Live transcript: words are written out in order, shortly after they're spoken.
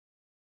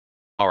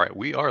All right,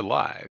 we are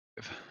live.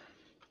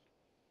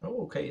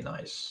 Okay,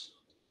 nice.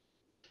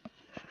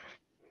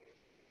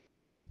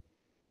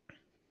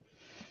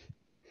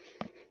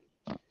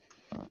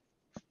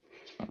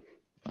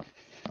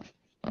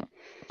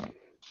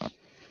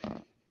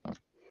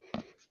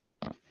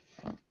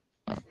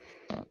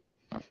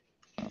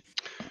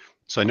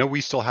 So I know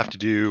we still have to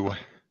do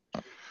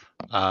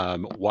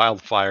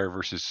Wildfire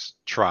versus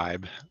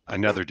Tribe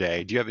another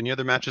day. Do you have any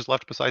other matches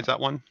left besides that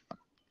one?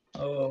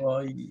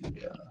 Oh,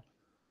 yeah.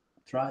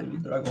 Try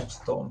with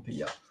Dragonstone,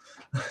 yeah.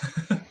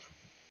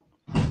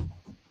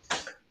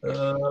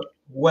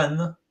 When?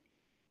 Oh,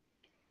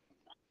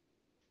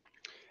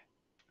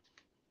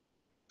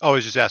 I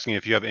was just asking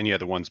if you have any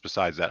other ones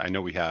besides that. I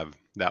know we have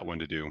that one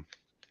to do.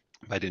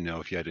 I didn't know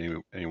if you had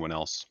anyone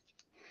else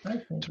I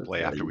think to that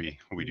play after we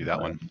do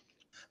that one.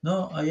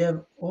 No, I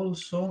have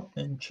also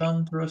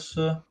Enchantress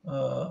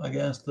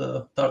against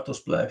Tarto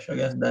Splash,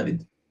 against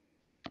David.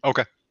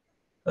 Okay.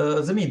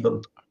 The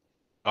middle.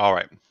 All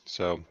right.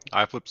 So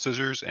I flip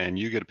scissors and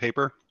you get a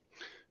paper.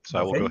 So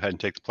I will go Okay. ahead and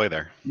take the play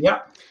there.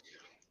 Yeah.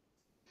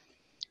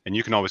 And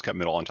you can always cut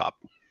middle on top.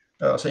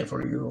 Same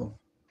for you.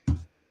 All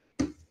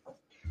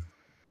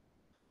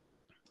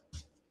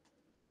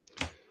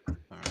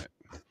right.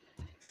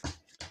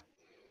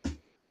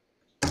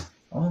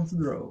 On the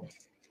draw.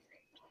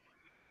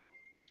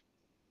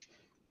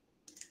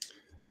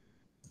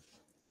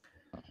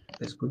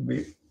 This could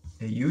be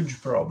a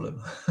huge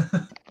problem.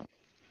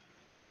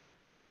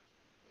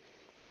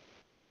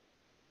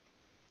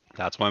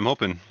 That's why I'm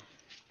hoping.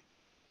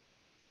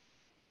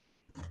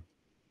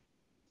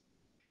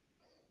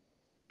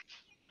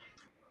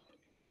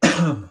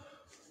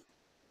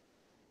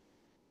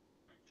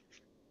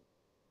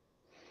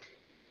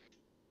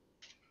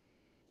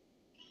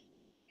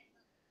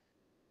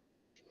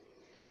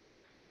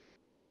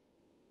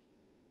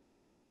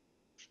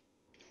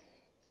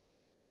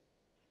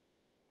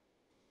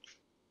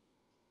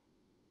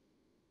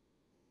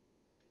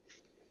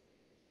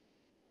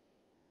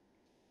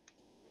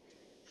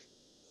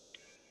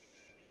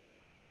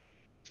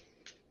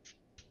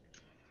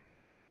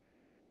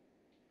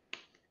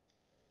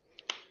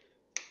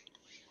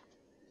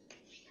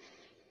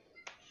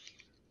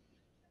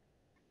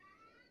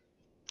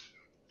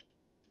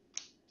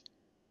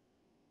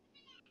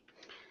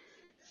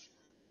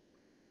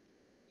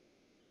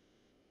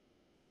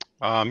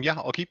 Yeah,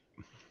 I'll keep.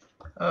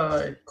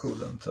 I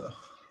couldn't.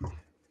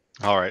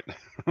 All right.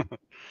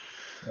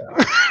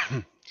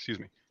 Yeah. Excuse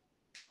me.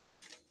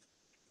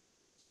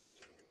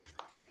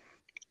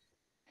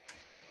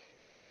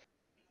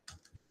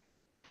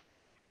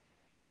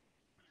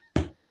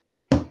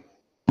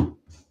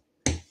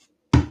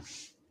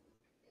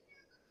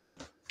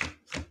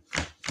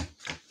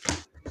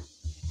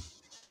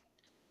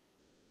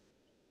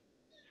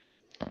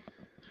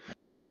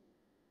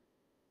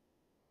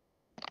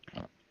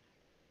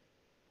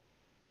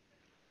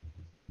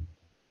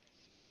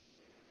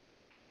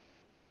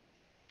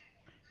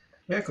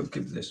 Yeah, I could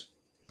keep this.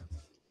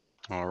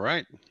 All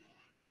right.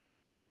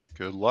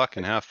 Good luck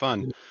and have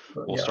fun.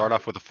 We'll Yeah. start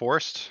off with a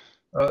forest.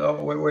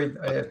 Oh, wait.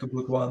 I have to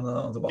put one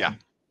on the Yeah.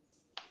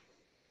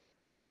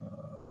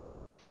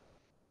 bottom.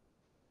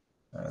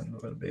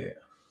 And will be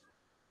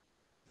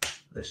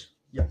this.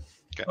 Yeah.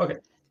 Okay.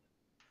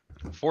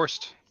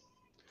 Forest.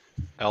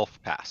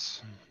 Elf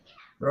pass.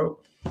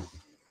 Bro.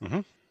 Mm-hmm.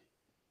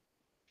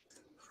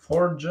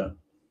 Forge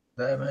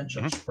damage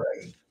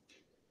spray.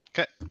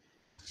 Okay.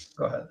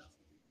 Go ahead.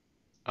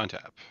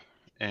 Untap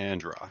and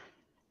draw.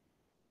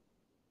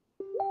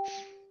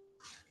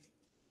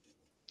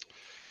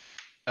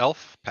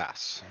 Elf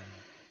pass.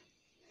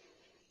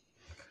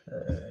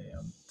 Okay,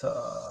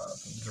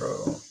 untap,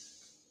 draw.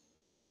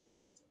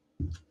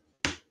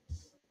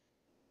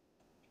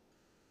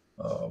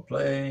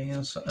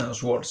 Planes and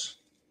swords.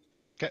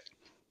 Okay.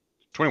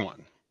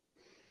 21.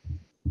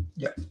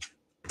 Yeah.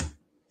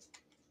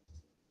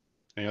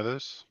 Any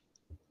others?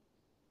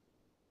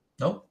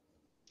 No?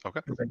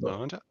 Okay. You can go.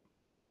 Untap.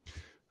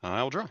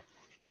 I will draw.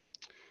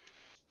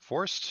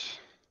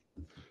 Forest.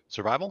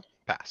 Survival.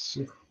 Pass.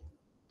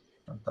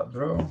 Untap,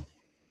 draw.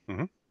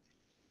 Mm-hmm.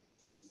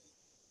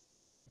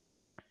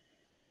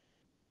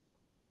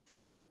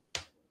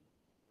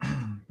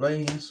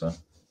 Planes.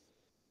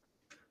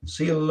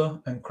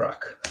 Seal and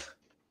crack.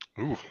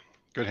 Ooh,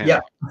 good hand.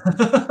 Yeah.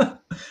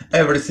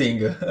 Everything.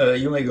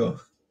 You may go.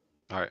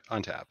 All right.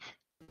 Untap.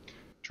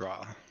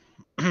 Draw.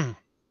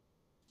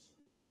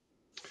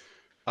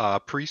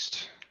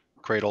 Priest.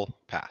 Cradle.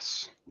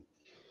 Pass.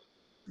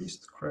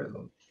 Beast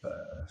Cradle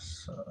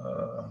pass.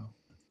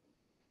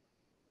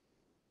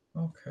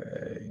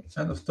 Okay.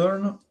 End of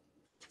turn.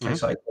 I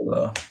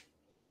cycle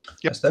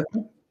Yep. a step.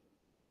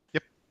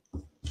 Yep.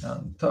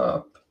 And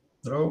tap.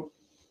 Draw.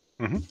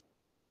 Mm-hmm.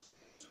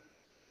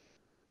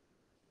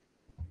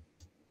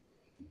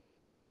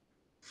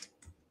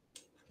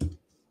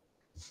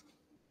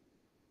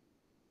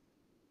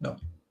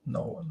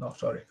 No,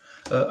 sorry.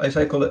 I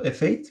cycle a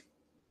fate.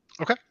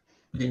 Okay.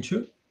 Didn't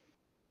you?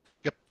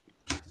 Yep.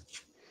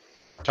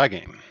 Tie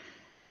game.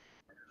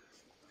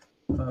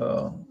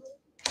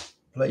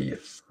 play a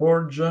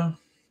Forge.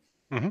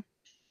 Mm-hmm.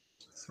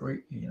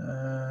 3 in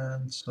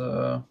hands.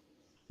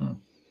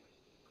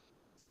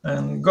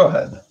 And go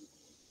ahead.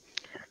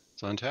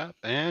 So untap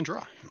and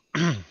draw.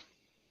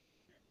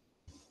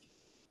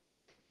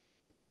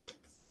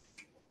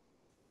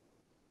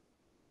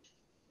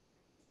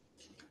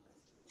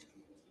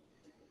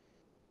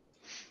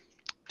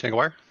 Tangle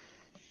wire.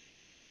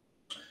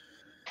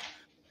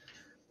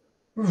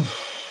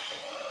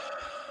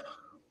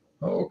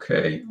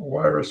 Okay,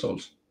 wire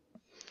results.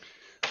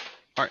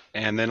 All right,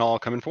 and then I'll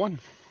come in for 1.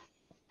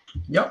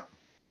 Yeah.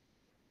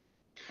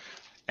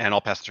 And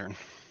I'll pass the turn.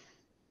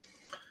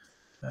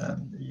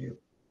 And you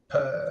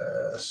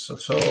pass. So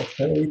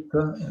fate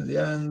in the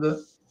end.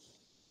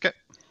 Okay.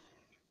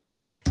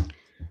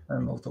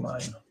 And move to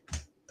mine.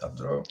 Tap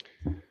draw.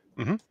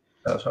 Mm-hmm.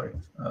 Sorry,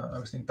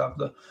 everything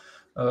tapped.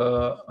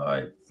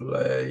 I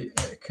play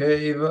a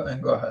cave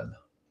and go ahead.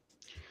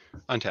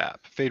 Untap.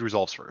 Fade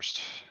resolves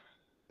first.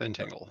 Then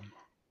tangle.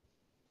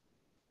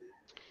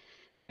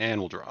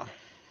 And we'll draw.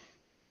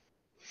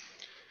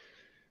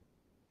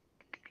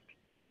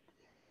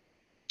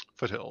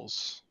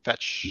 Foothills.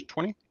 Fetch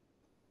 20.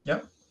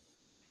 Yeah.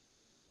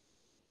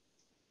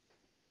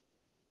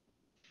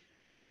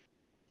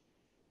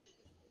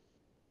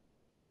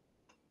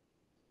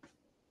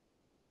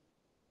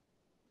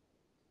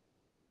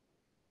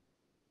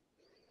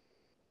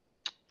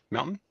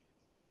 Mountain.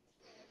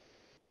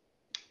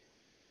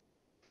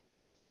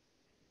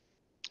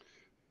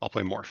 I'll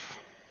play Morph.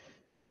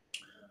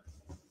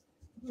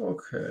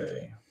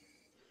 Okay.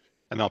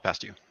 And then I'll pass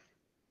to you.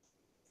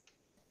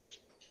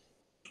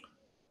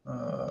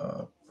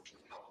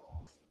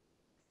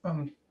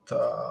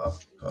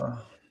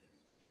 Untap.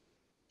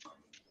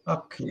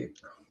 Upkeep.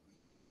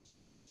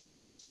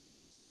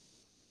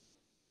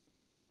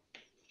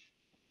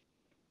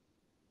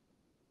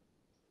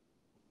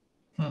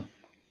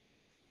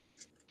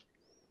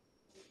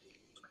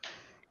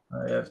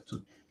 I have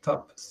to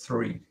tap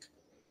 3.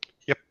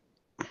 Yep.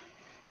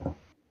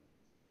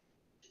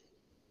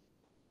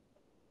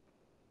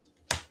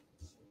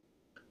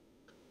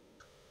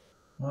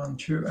 1,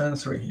 2, and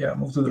 3. Yeah,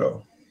 move to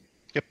draw.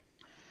 Yep.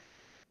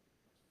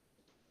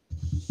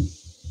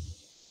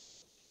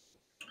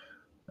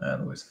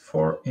 And with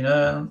 4 in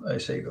hand, I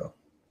say go.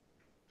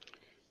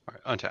 All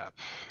right, untap.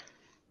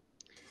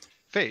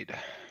 Fade.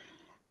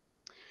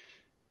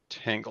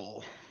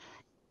 Tangle.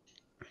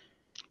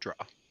 Draw.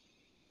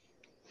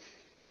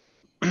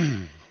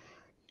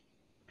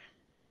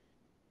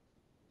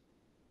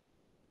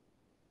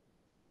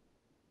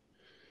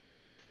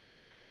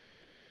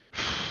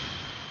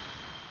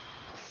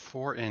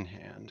 4 in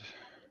hand.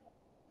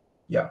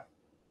 Yeah.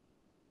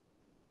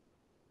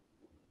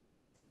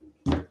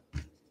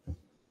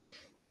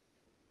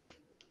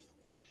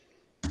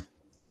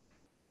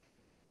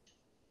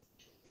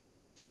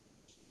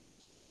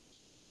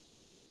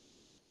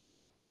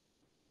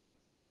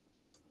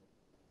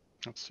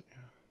 Let's see.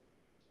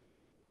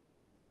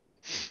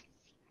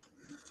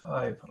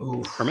 5.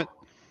 Oof. Hermit.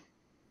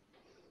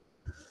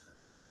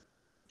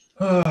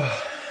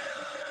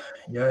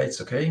 Yeah,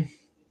 it's okay.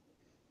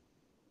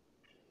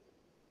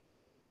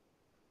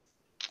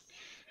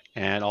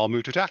 And I'll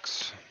move to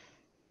attacks.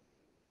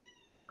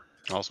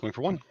 I'll swing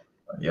for 1.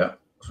 Yeah,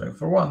 swing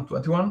for 1.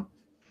 21.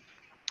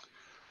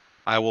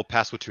 I will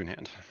pass with 2 in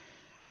hand.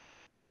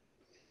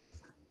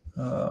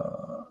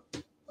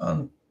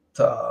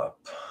 Untap.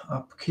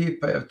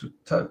 Upkeep, I have to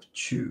tap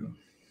 2.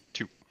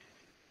 2.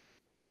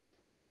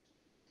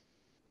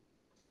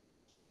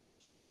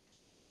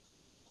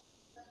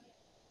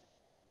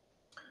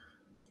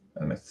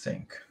 Let me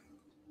think.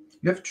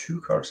 You have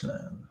 2 cards in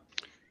hand.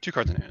 2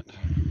 cards in hand.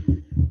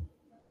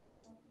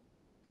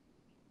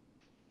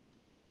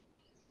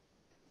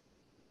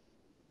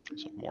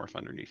 So Morph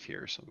underneath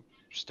here, so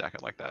stack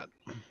it like that.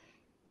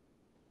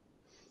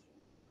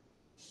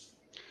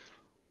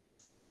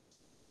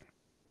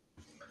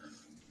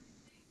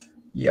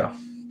 Yeah.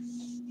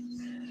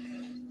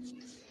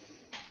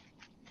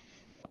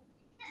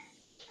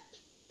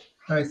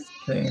 I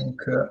think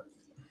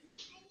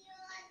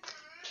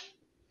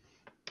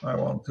I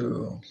want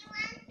to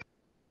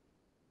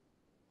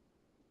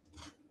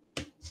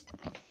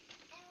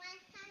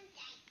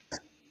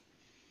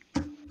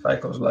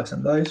cycle slice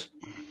and dice.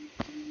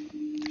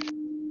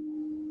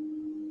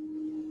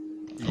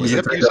 With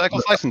Yep, the you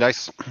cycle slice and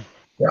dice.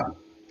 Yeah,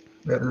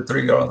 we have the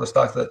trigger on the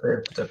stack that they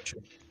have to tap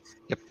 2.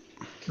 Yep.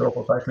 Draw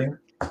for cycling.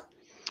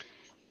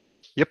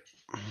 Yep.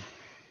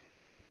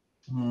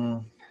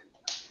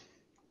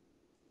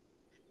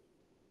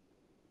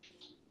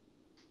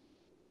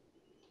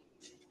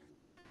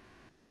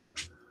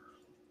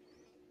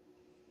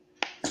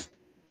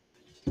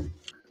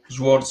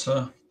 Swords,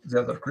 the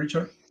other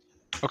creature.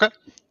 Okay.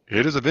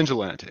 It is a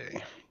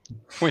Vigilante.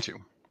 22.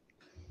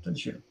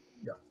 22.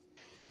 Yeah.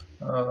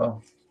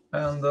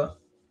 And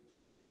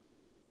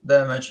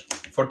damage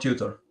for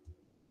tutor.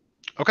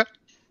 Okay.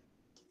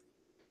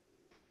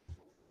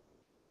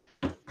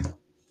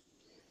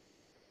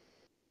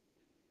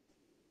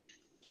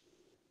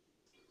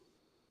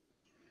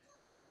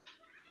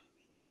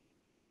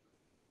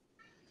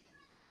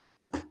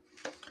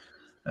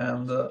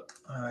 And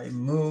I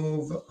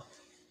move,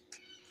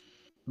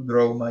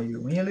 draw my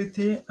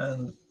humility,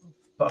 and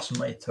pass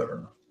my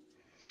turn.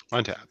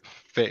 Untap,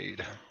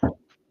 fade,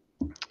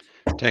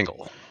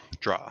 tangle,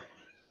 draw.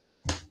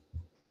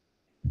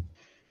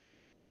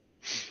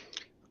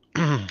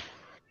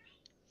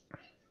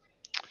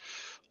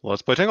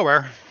 Let's play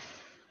Tangleware.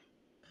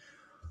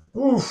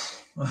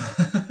 Oof.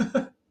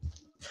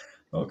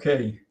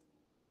 Okay.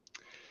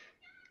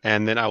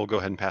 And then I will go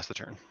ahead and pass the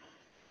turn.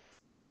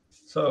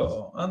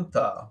 So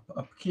untap,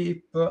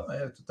 upkeep. I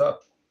have to tap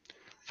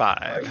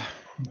 5.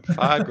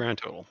 5 grand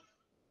total.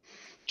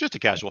 Just a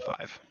casual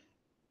 5.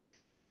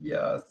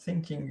 Yeah,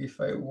 thinking if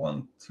I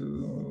want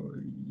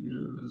to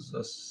use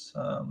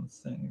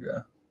something.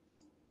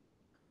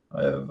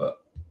 I have.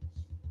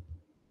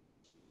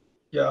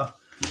 Yeah.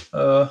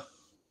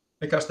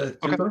 I cast a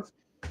Okay. tutor.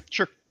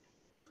 Sure.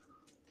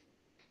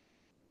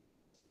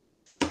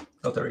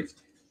 Not a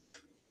rift.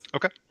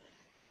 Okay.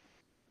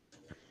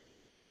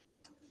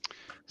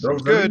 Draw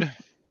Sounds the good.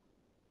 rift.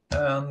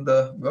 And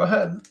go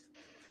ahead.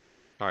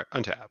 All right,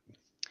 untap.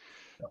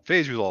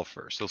 Phase resolve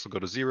first. This will go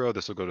to 0.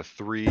 This will go to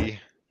 3.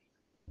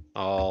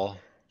 I'll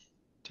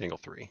tangle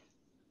 3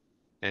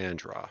 and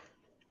draw.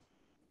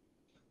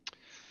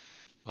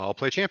 I'll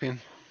play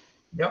champion.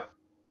 Yep.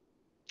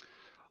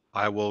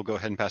 I will go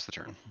ahead and pass the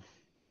turn.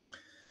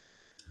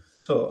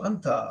 So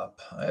untap.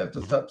 I have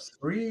to tap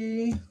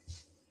 3.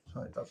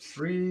 So I tap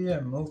 3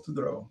 and move to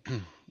draw.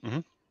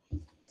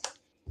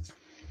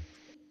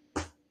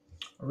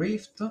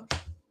 Rift.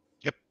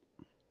 Yep.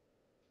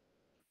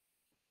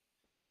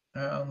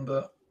 And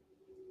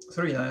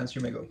 3 9s,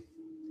 you may go.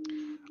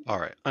 All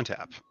right,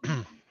 untap.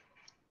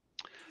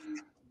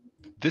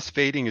 This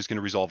fading is going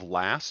to resolve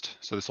last.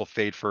 So this will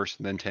fade first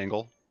and then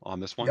tangle on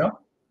this one. Yeah.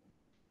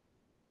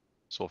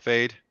 So we'll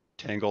fade,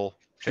 tangle,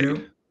 fade.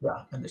 2.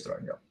 Yeah, and destroy.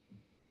 Yeah.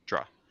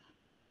 Draw.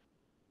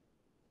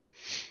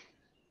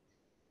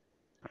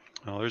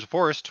 Oh, there's a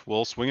forest.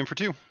 We'll swing him for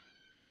 2.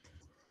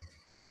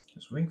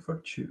 Swing for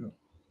 2.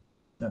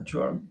 And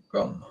 2 are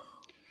gone.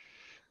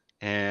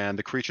 And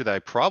the creature that I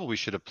probably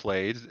should have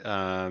played,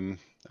 I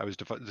was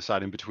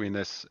deciding between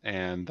this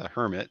and the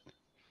Hermit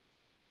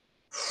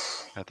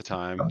at the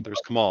time. There's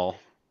Kamal.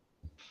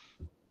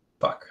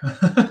 Fuck.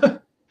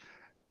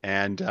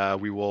 And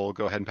we will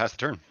go ahead and pass the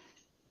turn.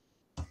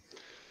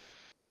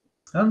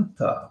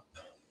 Untap.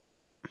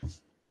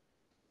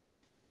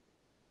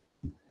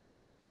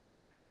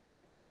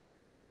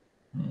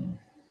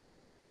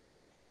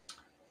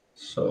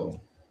 So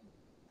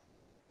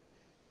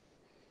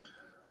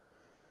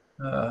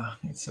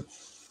it's a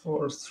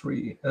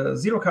 4/3.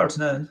 0 cards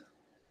in hand.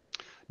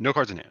 No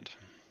cards in hand.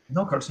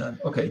 No cards in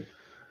hand. Okay.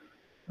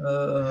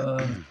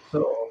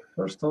 So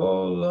first of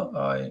all,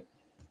 I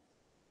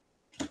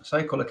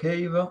cycle a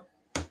cave.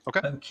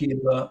 Okay. And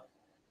kill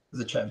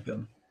the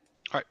champion.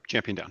 All right,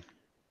 champion down.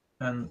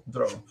 And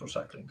draw for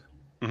cycling.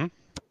 Mm-hmm.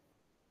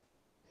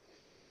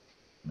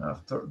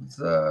 After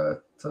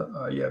that,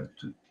 I have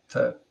to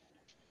tap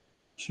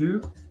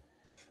 2.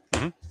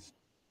 Mm-hmm.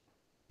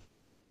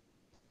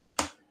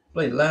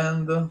 Play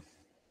land.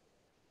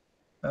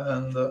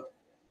 And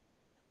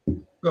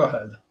go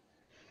ahead.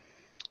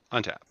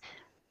 Untap.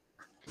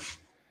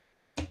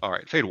 All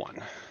right, fade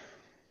 1.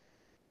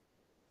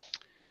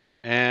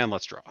 And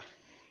let's draw.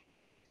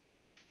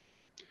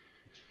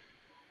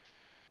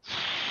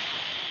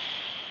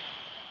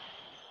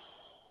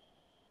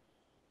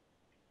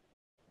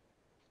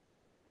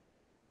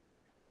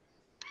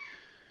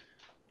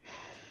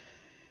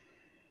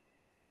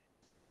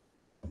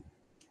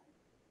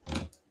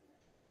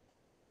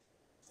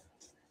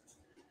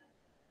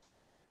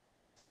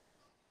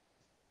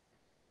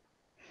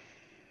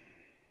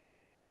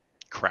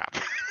 Crap.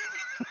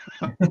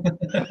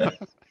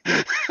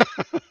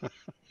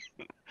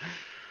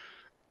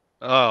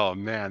 Oh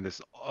man,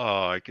 this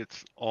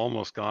it's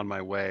almost gone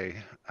my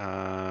way.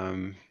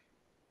 So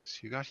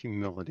you got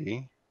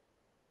humility.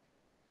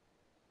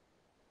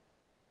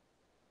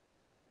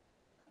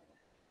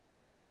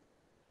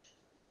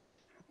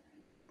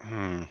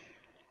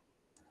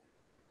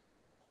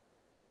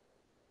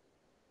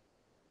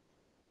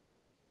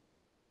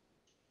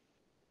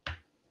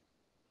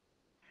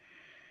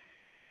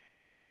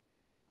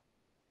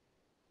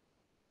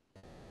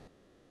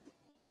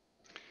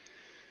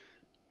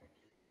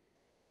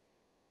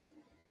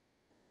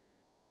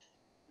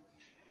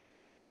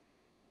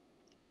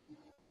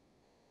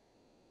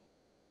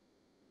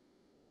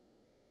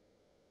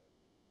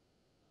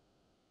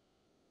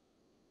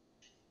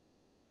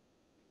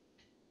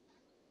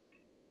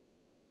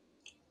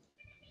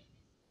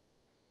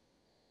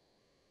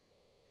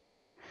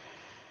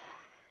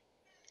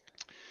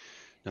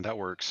 Now that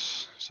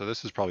works. So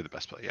this is probably the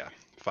best play. Yeah,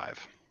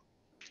 5.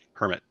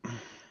 Hermit.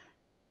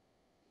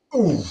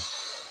 Ooh.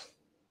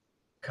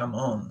 Come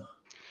on.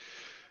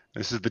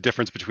 This is the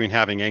difference between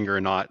having anger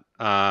and not.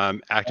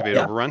 Activate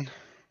Overrun.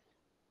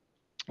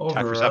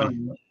 Attack for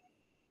 7.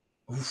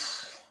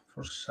 Oof,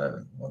 for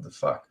 7. What the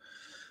fuck?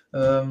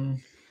 Go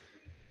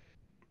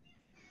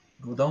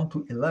down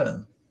to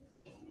 11.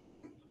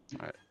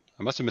 All right.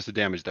 I must have missed the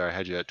damage there. I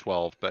had you at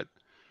 12, but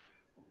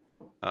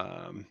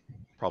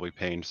probably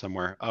pained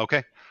somewhere.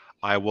 Okay,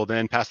 I will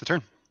then pass the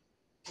turn.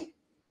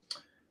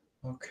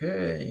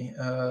 Okay.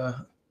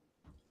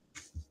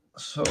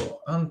 So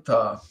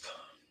untap.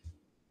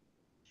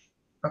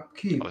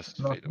 Upkeep. I'll just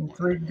fade to Nothing 1.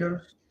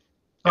 triggers.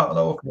 Yep. Oh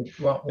no. Okay.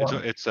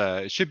 One.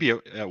 It should be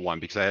at 1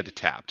 because I had it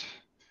tapped.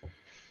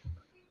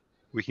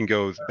 We can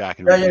go back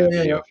and Yeah. redo Yeah. the Yeah.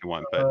 video Yeah. if you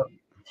want, but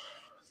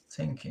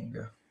Thinking.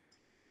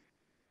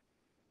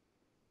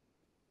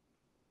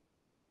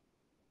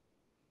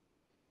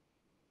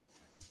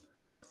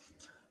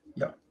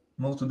 Yeah.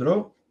 Move to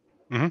draw.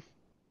 mm-hmm.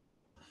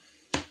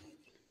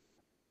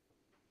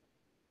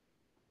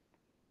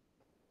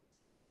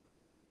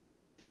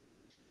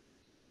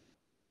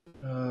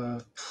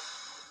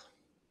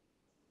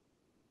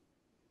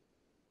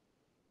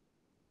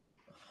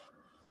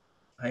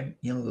 I'm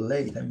in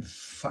late. I'm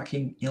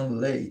fucking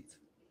in late.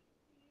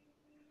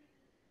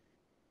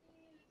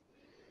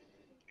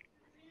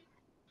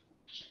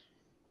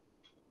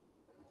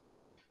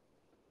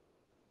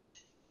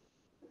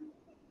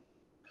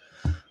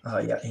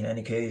 Yeah. In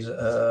any case,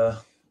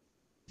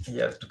 you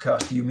have to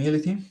cast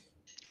humility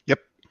Yep.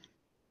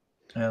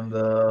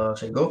 and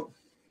say go.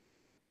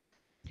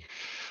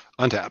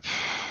 Untap.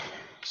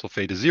 So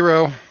fade to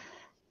 0.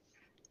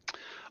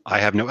 I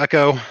have no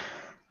echo.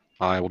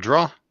 I will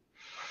draw.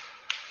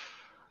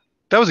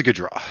 That was a good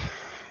draw.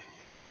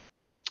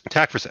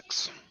 Attack for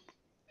 6.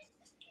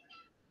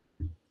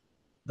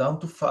 Down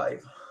to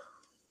 5.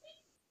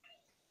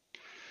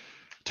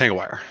 Tangle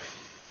Wire.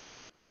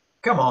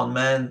 Come on,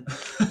 man.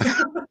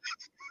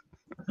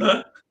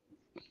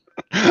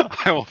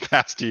 I will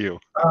pass to you.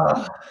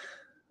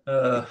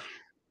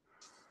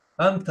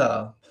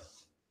 Untap.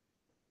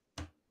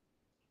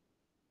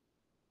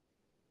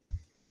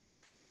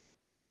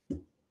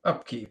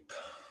 Upkeep.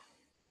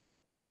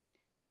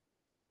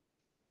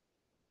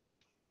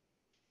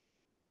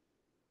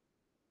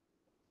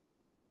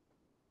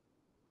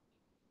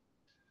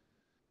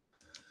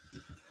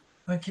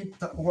 I keep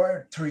the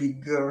wire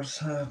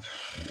triggers.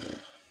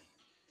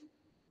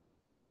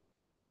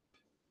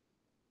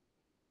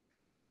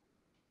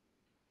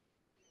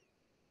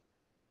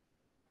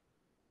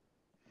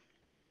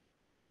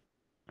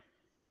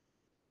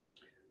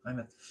 I'm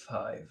at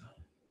 5.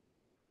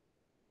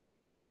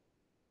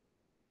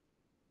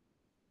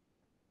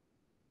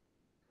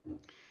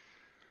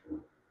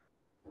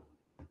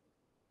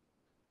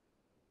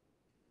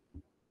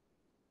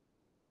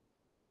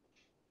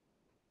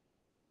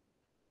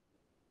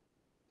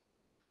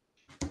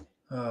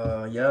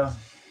 Yeah.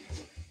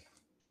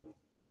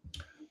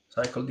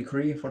 Cycle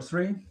decree for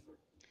 3.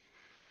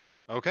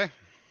 Okay.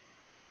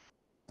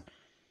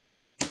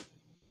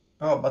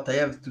 Oh, but I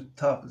have to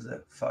tap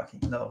the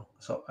fucking no.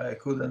 So I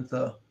couldn't.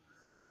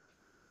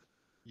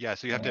 Yeah,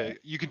 so you have to.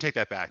 You can take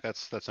that back.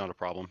 That's not a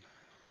problem.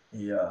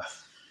 Yeah.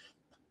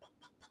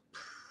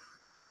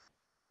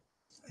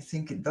 I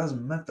think it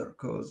doesn't matter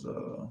because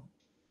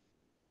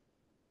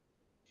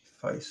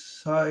if I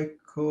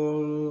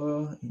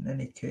cycle, in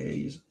any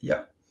case,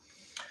 yeah,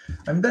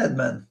 I'm dead,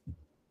 man.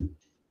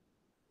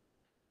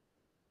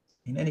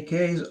 In any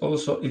case,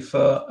 also if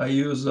I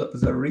use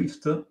the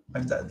rift,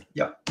 I'm dead.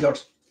 Yeah,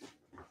 yours.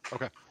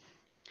 Okay.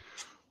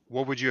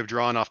 What would you have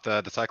drawn off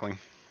the cycling?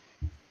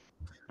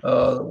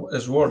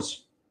 As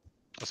words.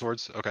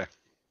 Swords. Okay.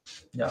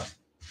 Yeah.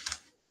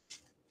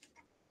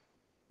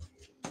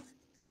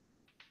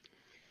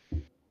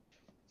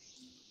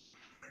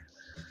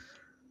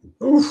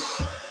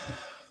 Oof.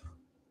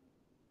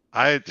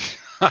 I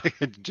I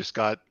just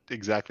got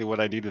exactly what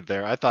I needed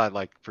there. I thought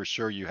like for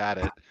sure you had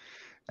it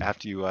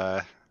after you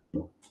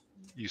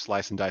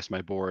slice and dice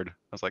my board. I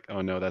was like,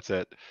 oh no, that's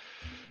it.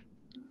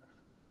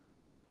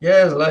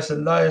 Yeah, slice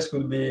and dice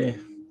could be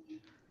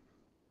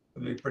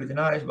pretty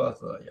nice, but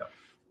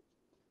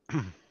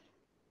yeah,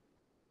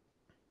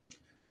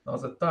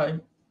 not the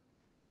time.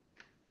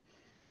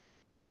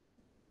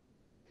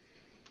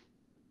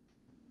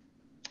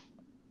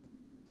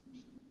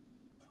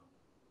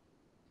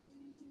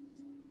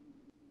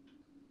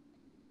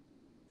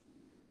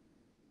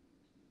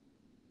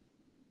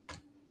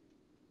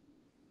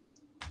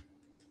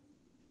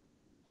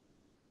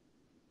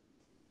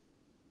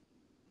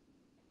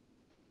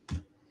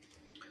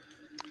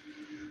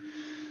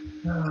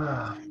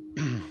 Ah.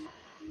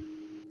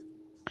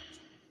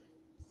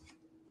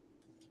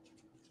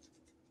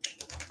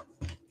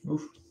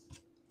 Oof.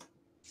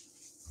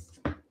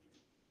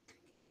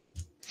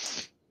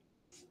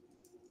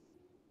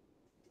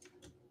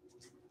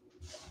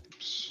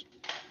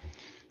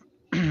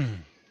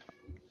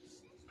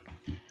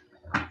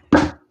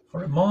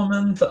 For a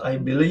moment, I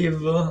believe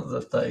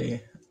that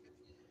I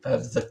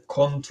have the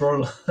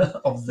control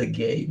of the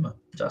game.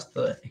 Just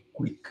a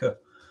quick.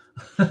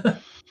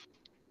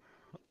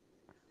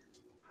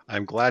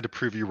 I'm glad to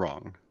prove you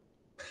wrong.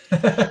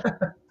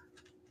 uh,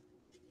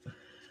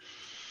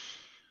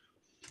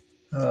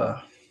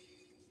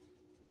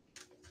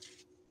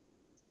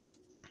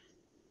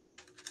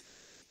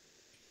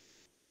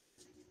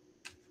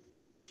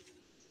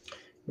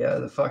 yeah,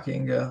 the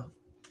fucking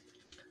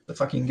The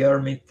fucking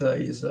Hermit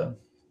is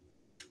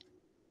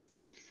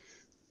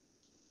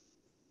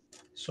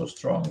so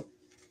strong.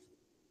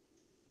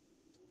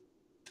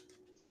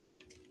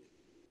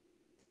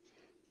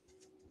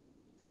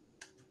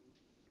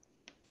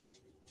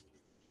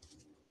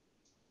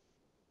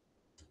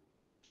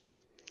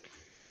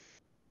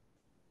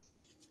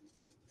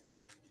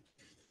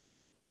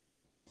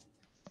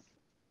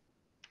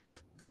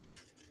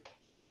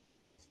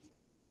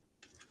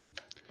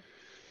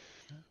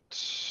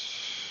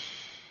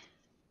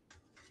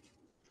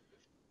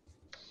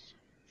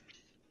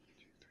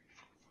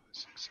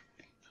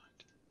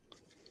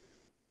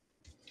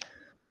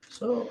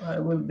 So I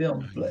will be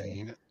on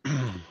play.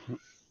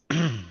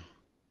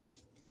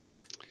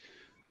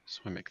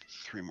 So I make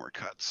 3 more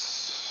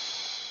cuts.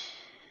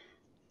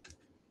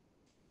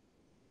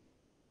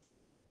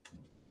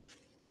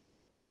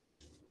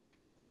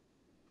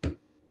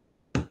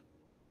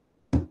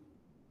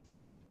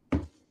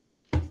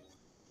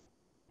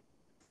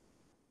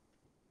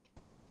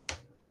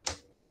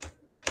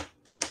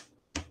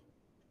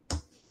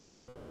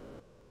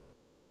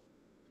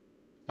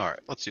 All right,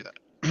 let's do that.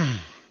 2,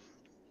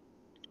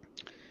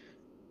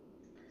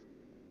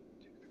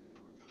 3,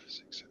 4, 5,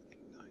 6, 7, 8,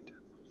 9, 10.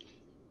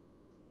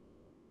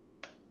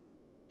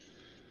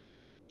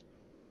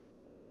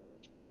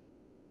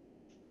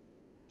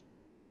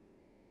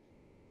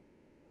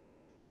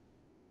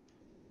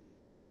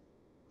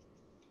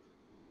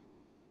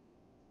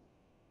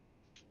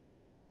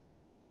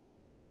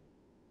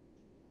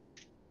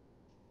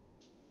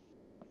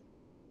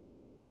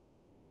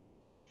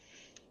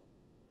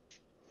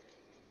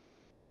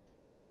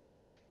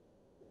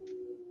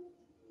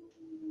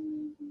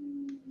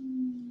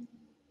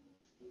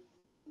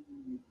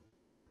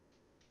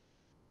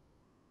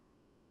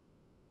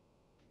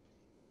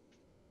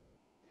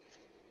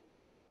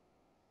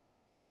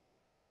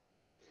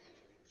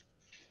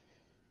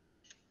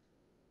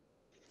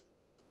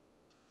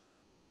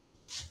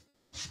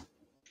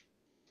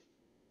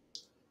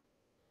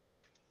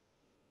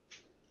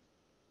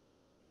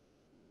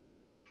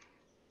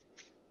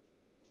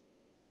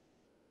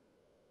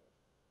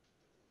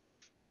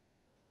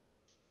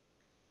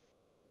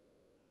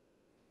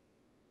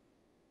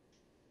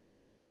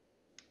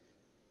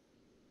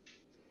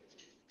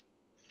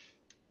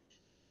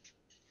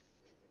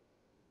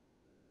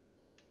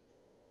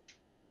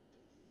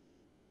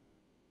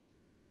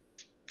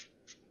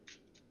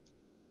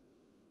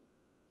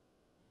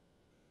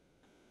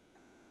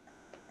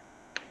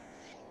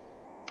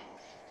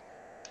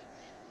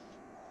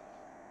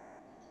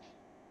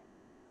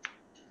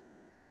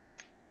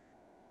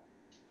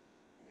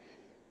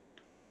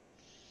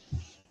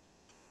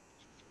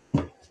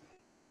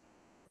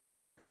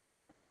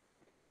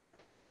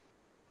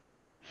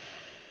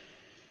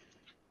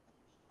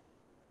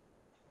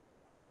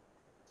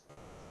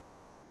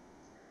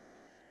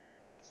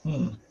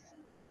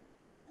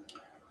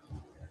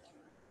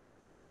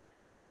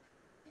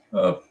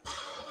 Uh,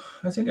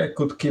 I think I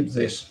could keep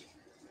this.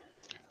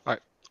 All right,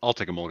 I'll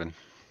take a mulligan.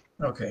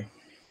 Okay.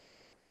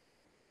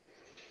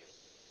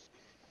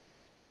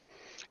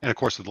 And of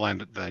course, the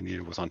land that I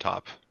needed was on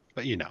top.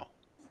 But you know,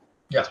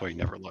 Yeah. that's why you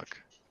never look.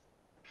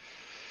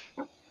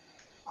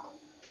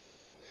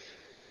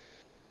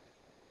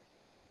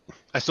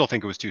 I still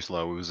think it was too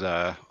slow. It was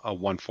a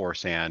 1/4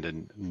 sand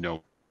and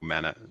no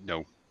mana,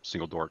 no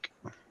single dork.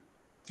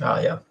 Ah,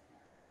 yeah.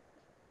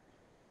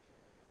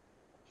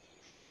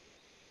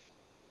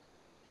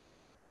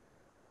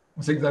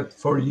 I think that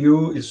for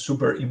you is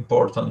super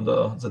important,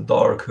 the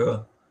dark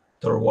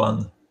turn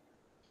one.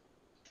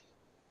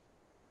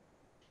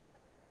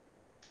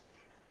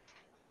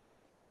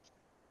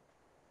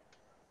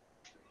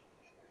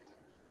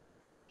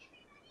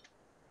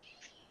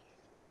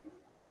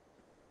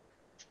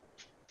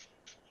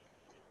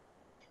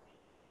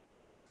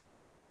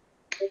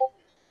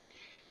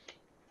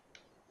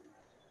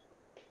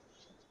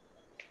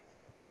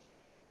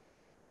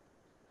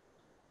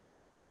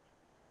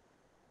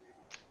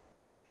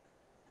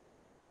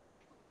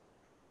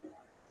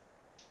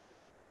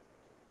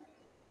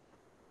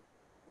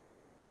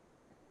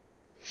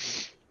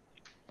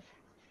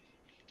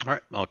 All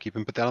right, I'll keep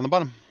him put that on the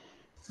bottom.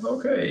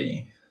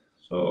 Okay.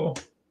 So,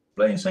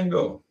 planes and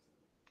go.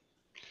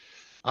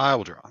 I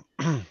will draw.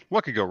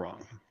 What could go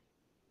wrong?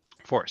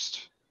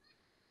 Forest.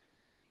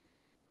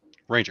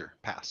 Ranger,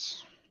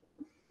 pass.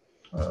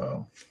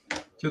 Uh,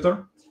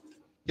 Tutor?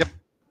 Yep.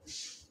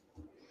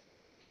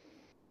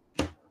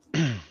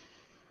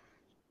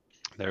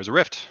 There's a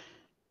rift.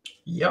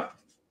 Yeah.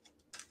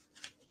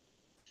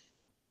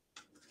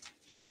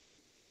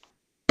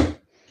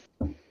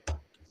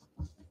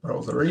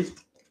 Roll the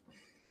rift.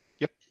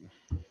 Yep.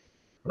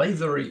 Play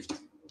the rift.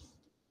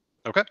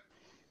 Okay.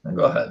 And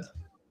go ahead.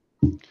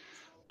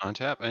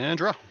 Untap and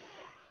draw.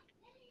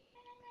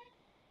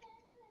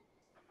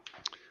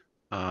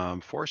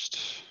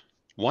 Forest.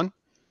 1.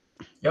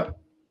 Yep.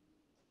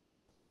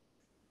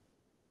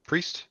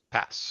 Priest,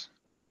 pass.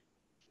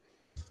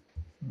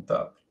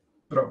 Tap.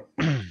 Draw.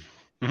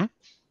 Mm-hmm.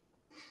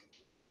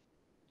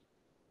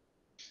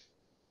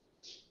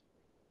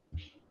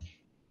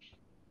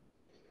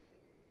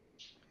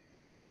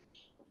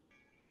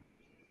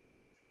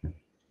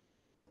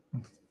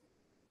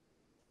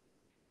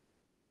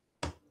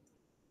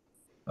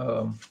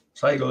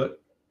 cycle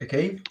a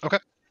cave. Okay.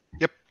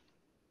 Yep.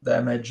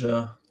 Damage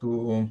to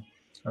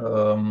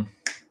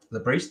the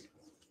priest.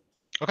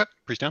 Okay.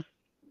 Priest down.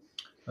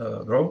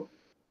 Draw.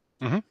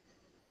 Mm-hmm.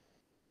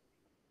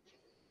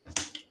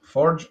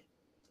 Forge.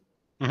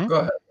 Mm-hmm. Go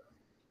ahead.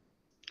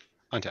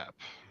 Untap.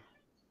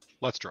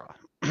 Let's draw.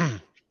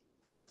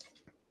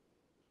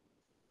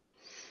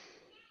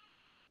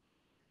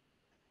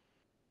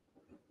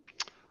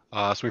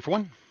 Swing for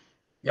 1.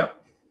 Yep.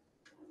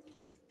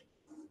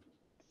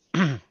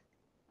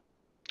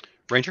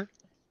 Ranger.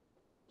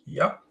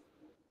 Yep.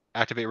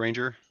 Activate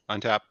Ranger.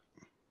 Untap.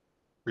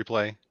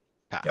 Replay.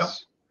 Yep.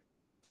 Pass.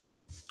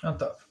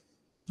 Untap.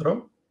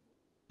 Draw.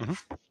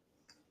 Mm-hmm.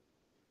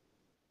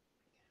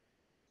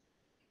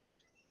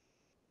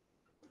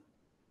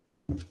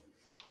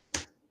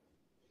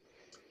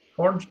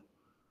 Forge.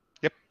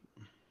 Yep.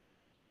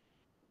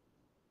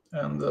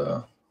 And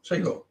say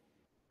go. All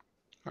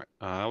right.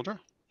 I'll draw.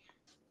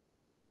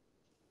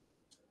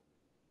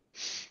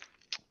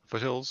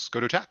 Foothills. Go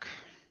to attack.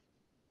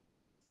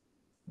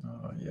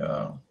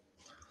 Yeah.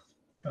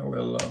 I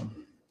will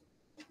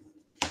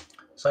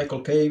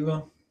cycle cave.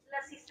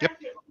 Yep.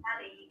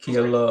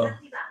 Kill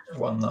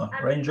one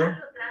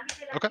ranger.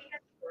 Okay.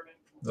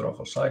 Draw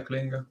for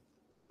cycling.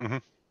 Mm-hmm.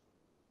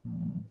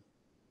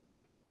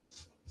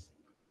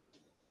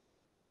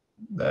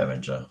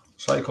 Damage.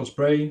 Cycle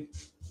spray.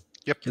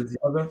 Yep. Kill the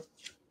other.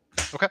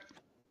 Okay.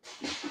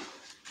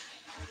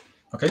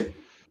 Okay.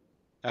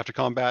 After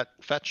combat,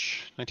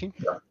 fetch 19.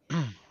 Yeah.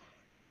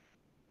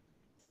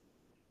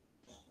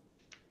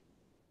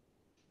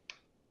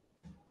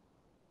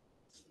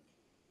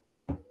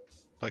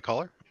 Play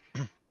caller.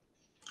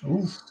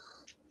 Oof.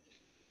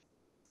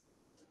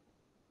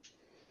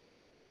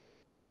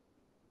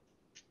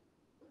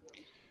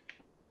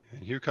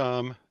 And here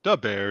come the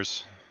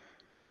Bears.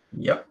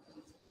 Yep.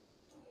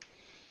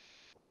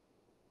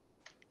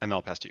 And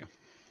I'll pass to you.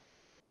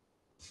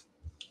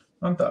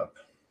 Untap.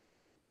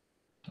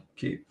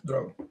 Keep.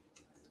 Draw.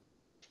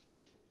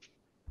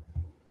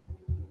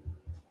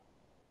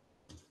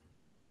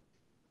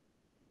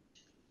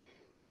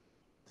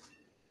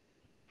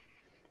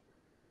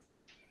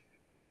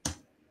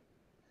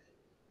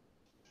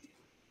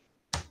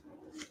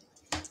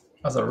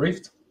 As a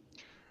rift.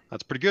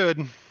 That's pretty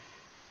good.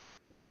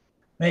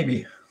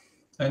 Maybe.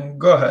 And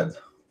go ahead.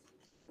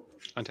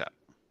 Untap.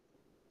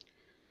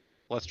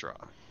 Let's draw.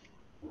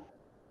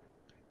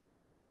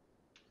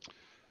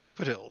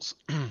 Foothills.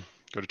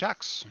 Go to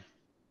attacks.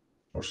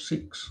 For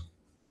 6.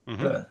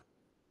 Mm-hmm. Play.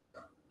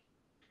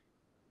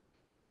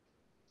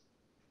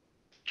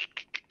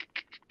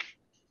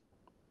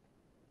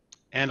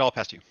 And I'll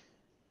pass to you.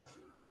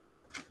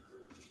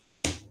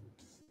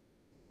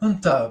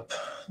 Untap.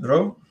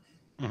 Draw.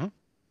 Mm-hmm.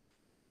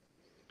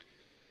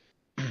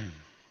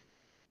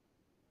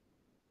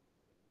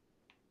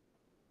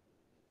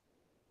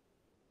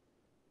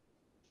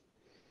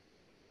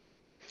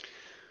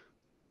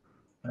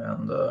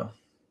 And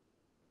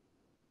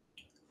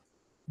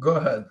go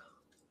ahead.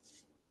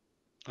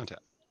 Untap.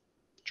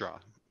 Draw.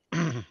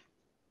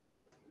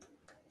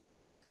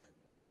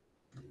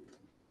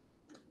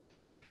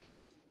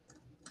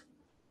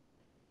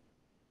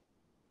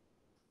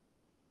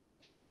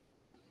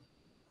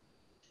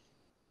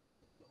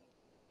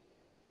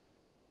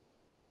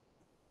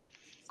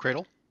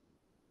 Cradle.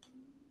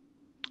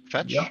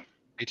 Fetch. Yeah.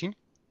 18.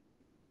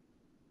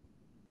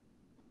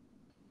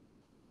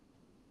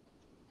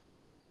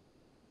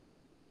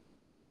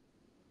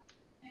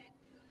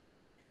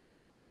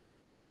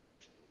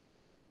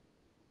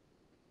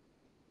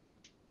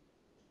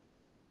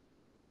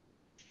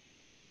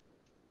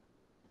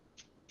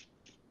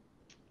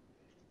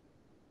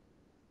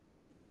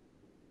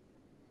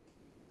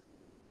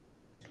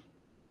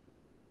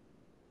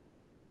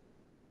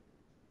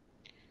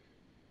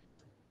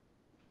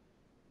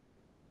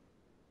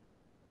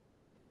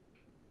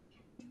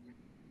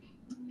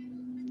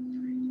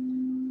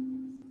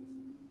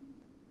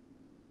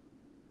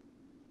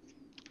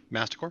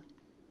 Masticore.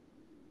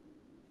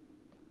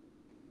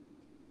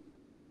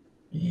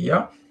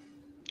 Yeah.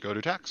 Go to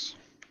attacks.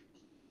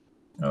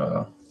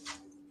 Uh,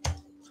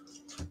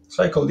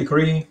 cycle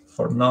decree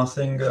for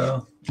nothing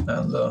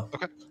and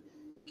Okay.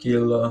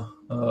 kill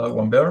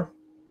one bear.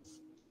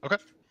 Okay.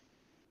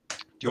 Do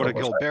you Draw want to for kill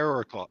a cycling. bear or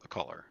a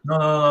caller?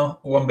 No.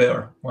 One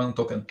bear. One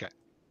token. Okay.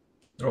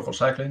 Draw for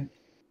cycling.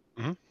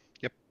 Mm-hmm.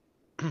 Yep.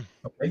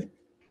 Okay.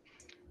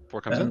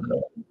 4 comes in.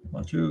 And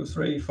 1, 2,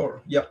 3,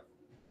 4. Yeah.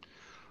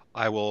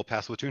 I will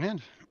pass with 2 in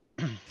hand.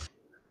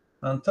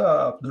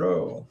 Untap.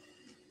 Draw.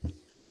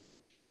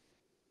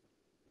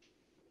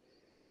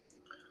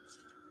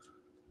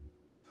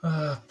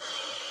 Uh,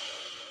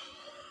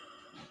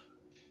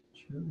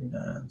 2 in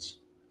hands.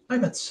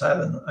 I'm at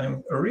 7.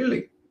 I'm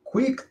really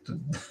quick to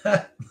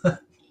that.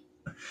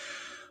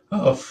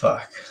 Oh,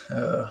 fuck.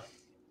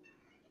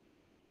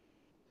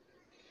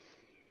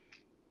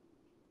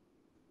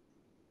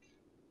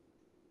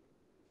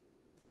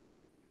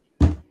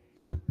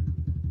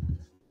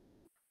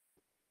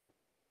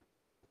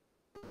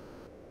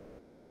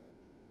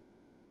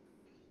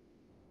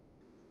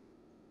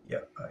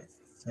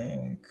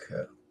 think.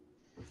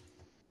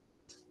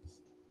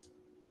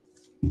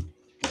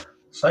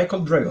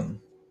 Cycle Dragon.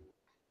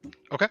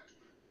 Okay.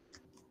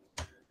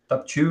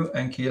 Tap 2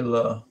 and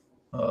kill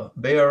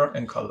bear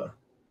and color.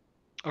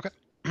 Okay.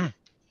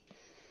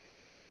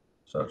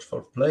 Search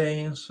for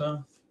planes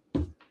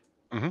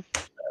Mm-hmm.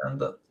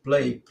 and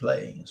play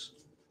planes.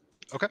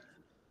 Okay.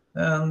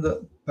 And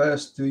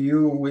pass to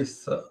you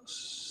with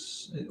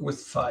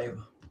 5.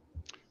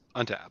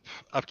 Untap.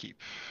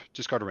 Upkeep.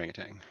 Discard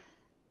orangutan.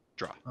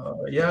 Draw.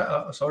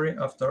 Sorry.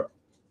 After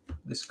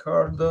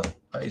discard,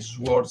 I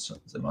Swords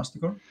the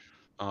Masticore.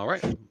 All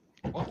right.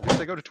 Well, I guess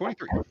I go to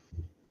 23.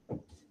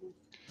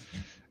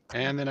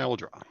 And then I will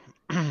draw.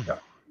 Yeah.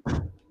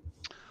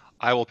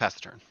 I will pass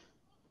the turn.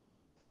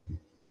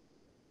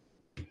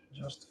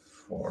 Just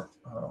for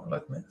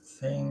let me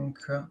think.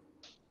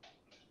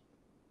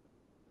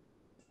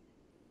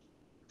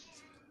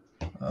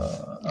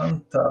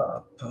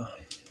 Untap.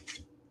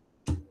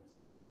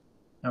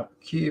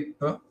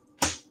 Upkeep.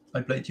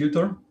 I play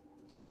Tutor.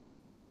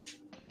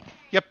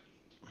 Yep.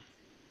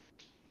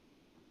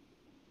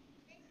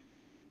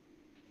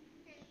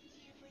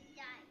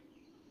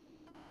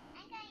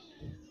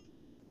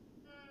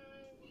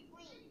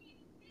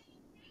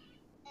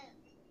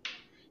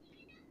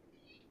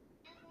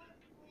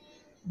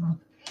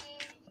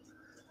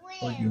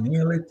 For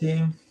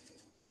humility.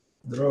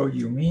 Draw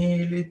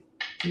humility.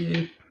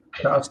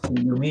 Cast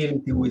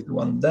humility with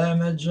 1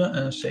 damage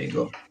and say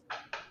go.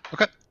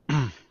 Okay.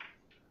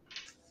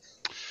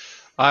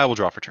 I will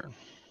draw for turn.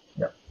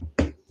 Yeah.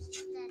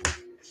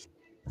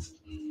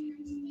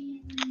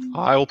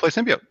 I will play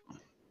Symbiote.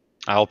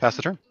 I will pass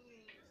the turn.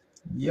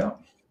 Yeah.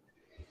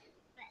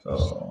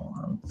 So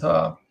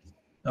untap,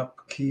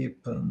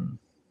 upkeep, and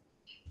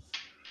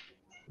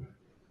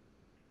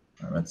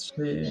let's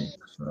see.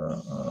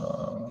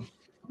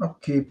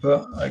 Upkeep.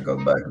 I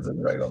got back the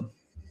dragon.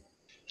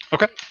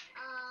 Okay.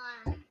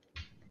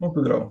 Move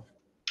to draw.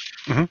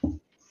 Mm-hmm.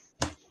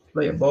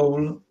 Play a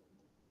bowl.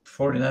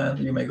 4 in hand.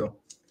 You may go.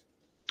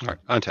 All right.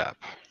 Untap.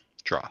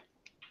 Draw.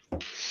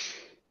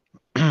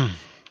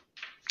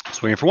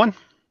 Swinging for 1.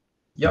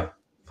 Yeah.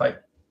 5.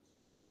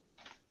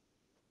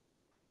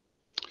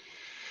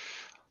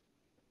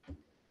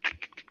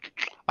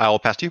 I will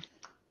pass to you.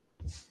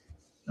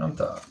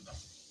 Untap.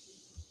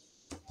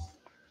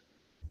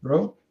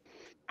 Draw.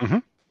 Mm-hmm.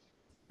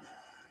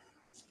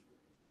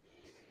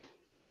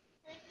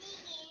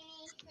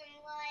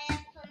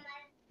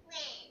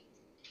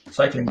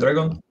 Cycling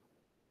dragon.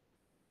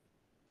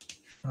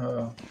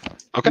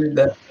 Okay. 3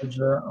 damage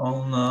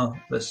on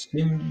the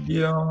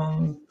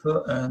symbiote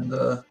and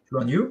 2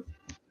 on you.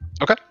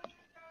 Okay.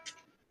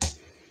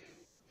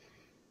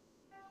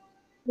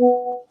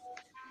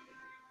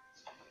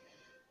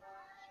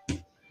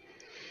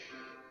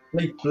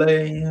 Play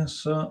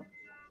planes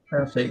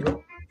and say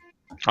go.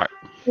 All right.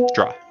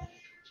 Draw.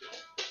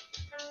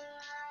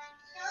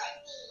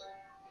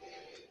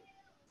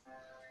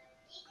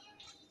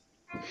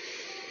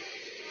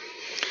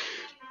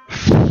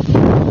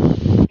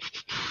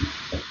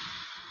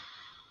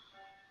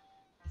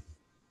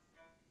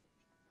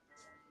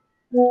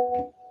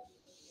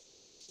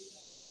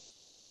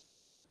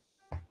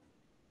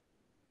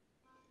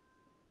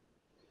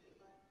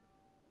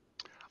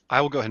 I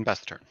will go ahead and pass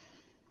the turn.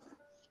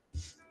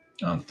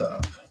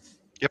 Untap.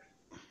 Yep.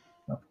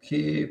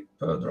 Upkeep.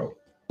 Draw.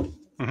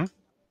 Mm-hmm.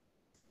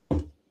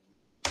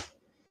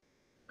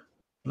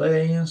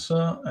 Planes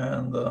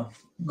and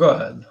go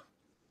ahead.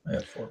 I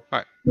have 4. All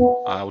right.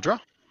 I will draw.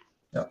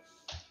 Yeah.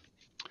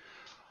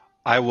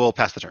 I will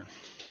pass the turn.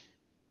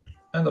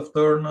 End of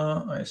turn.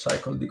 I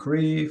cycle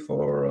Decree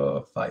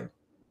for 5.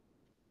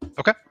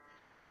 Okay.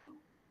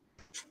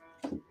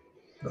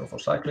 Draw for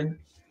cycling.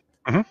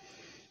 Mm-hmm.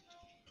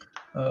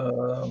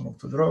 Move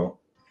to draw.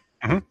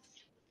 Mm-hmm.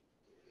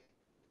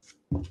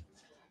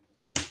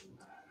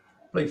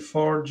 Play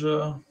Forge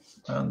and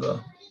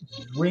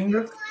swing.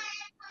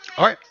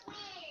 All right.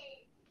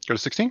 Go to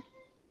 16.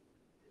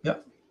 Yeah.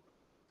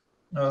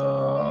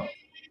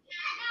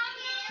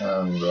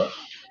 And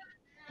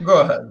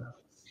go ahead.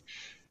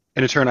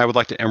 In a turn, I would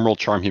like to Emerald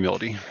Charm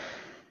Humility.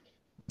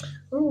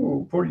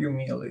 Oh, poor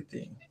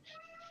humility.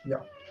 Yeah.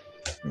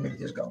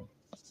 Humility is gone.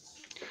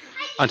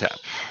 Untap.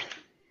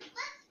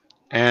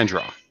 And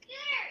draw.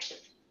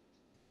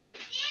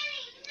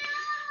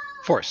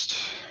 Forest.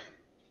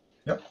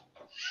 Yep.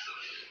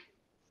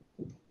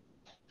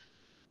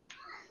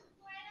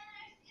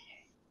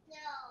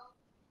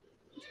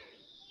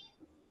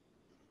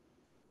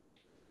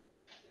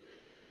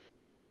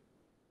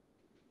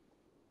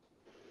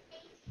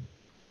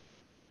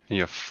 And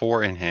you have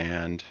 4 in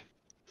hand.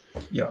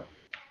 Yeah.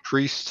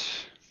 Priest.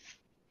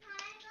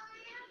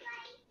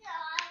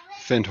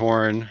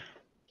 Finthorn.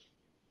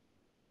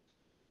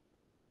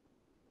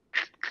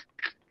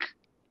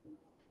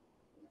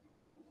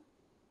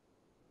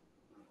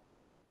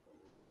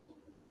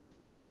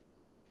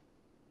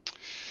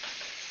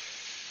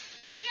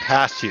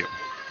 Pass you.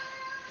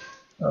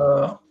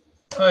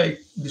 I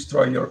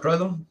destroy your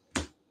cradle.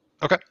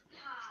 Okay.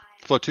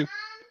 Float 2.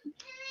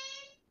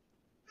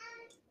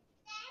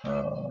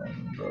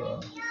 And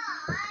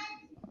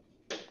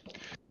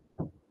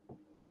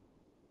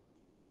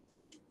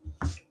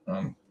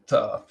On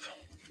top.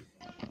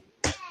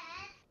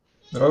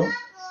 Draw.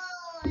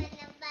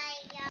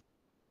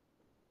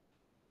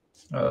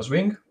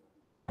 Swing.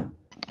 All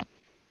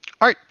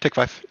right, take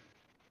 5.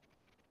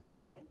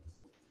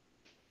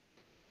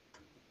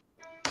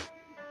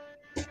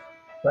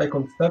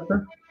 Cycle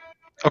stepper.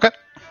 Okay.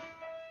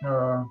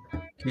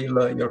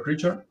 Kill your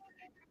creature.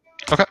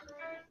 Okay.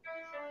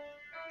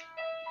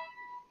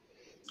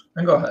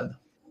 And go ahead.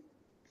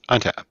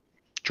 Untap.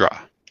 Draw.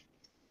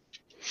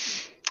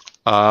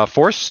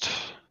 Forced.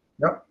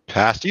 Yep.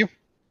 Past you.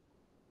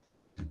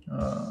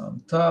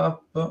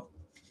 Top.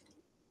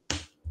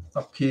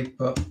 Upkeep.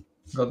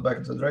 Got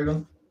back the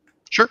dragon.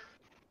 Sure.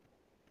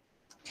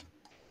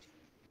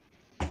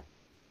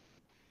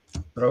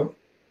 Draw.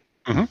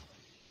 Mm-hmm.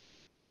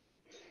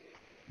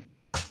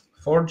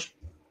 Forge.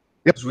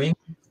 Yep. Swing.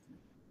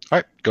 All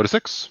right, go to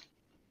 6.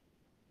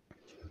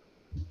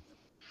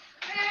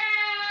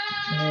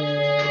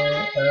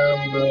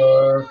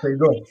 And say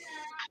go.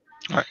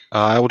 All right,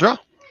 I will draw.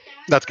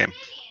 That's game.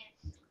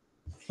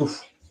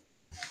 Oof.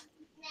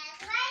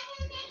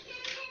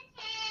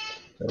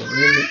 So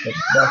really a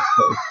bad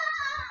play.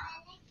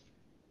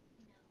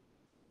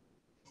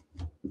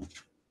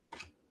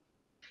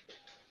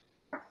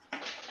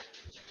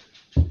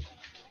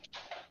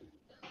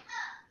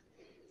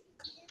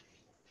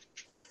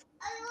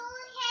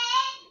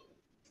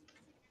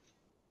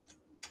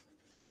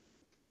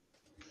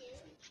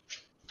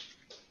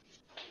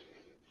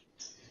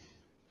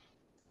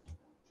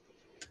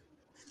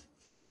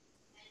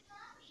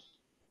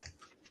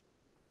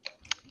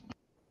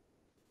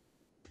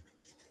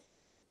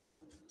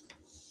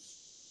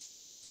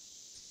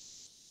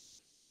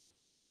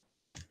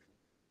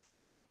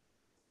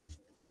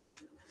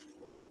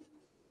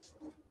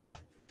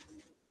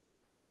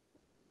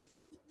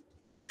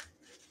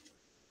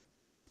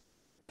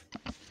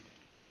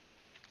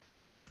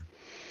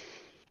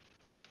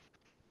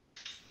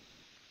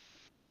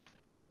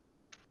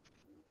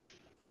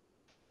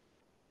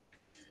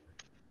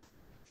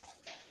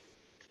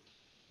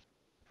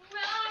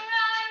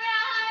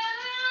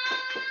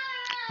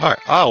 All right,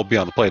 I'll be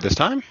on the play this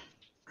time.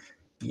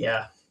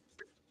 Yeah.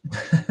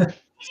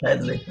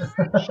 Sadly.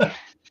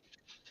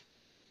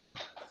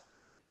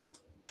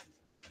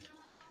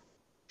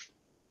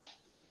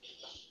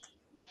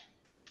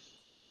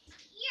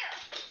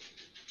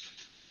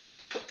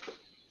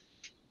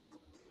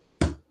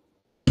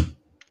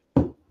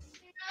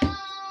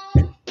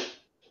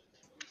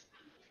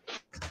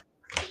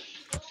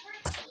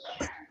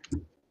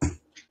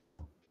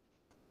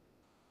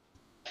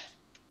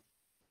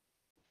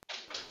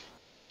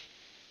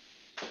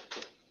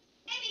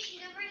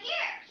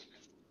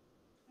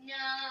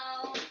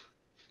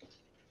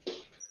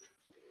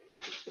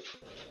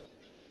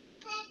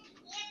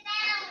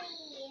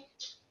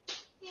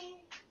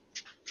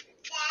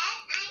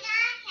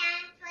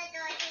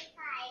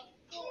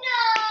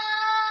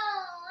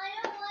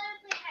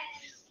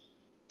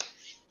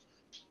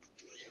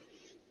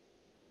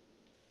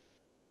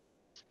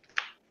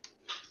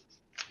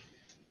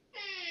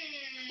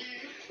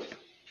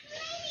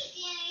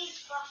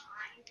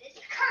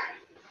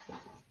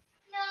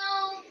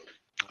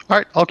 All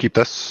right, I'll keep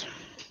this.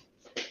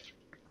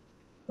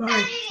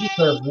 I keep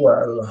as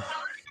well.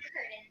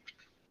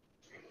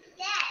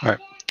 All right,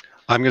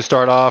 I'm going to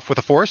start off with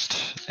a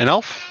forced, an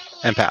elf,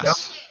 and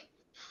pass.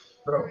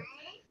 Draw.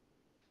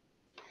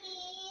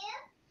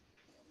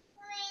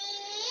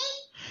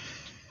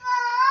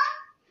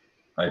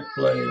 I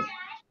play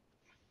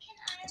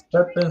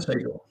step and say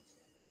go.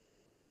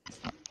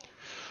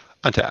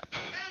 Untap.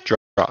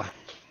 Draw.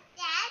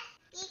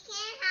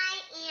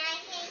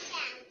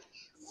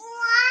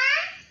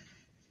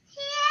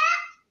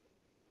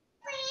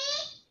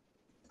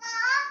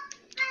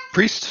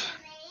 Priest.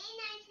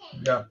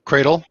 Yeah.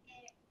 Cradle.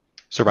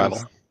 Survival.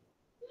 Oof.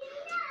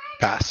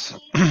 Pass.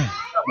 Come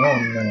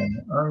on,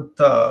 man. On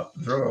top.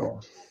 Draw.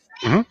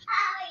 Mhm.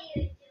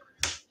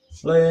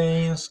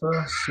 Planes.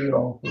 Seal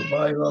on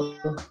survival.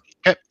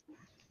 Okay.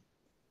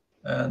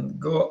 And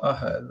go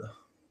ahead.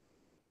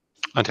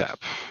 Untap.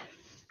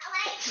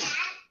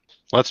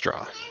 Let's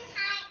draw.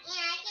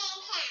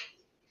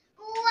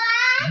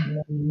 How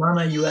much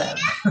mana you have?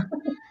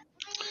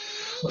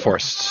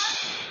 Forced.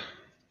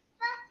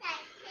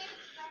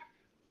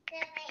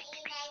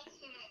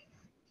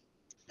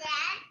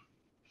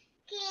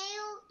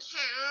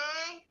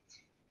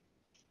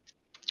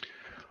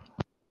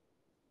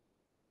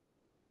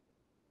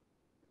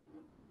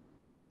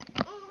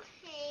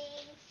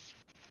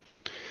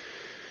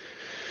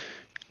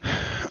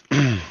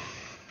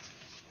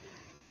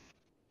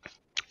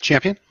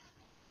 Champion.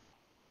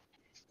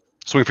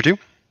 Swing for 2.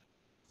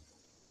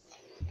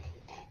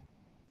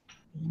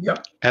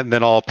 Yep. And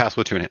then I'll pass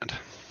with 2 in hand.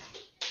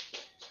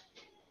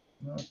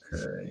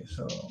 Okay,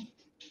 so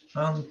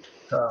on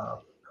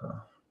top.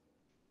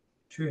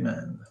 2 in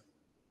hand.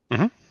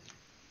 Mm-hmm.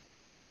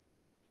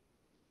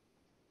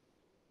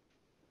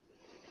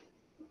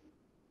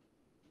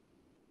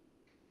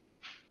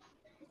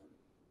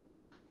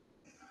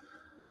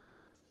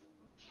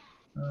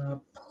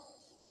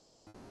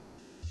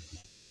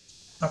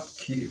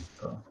 Upkeep.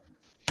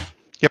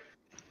 Yep.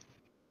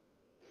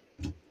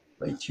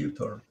 Play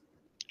tutor.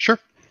 Sure.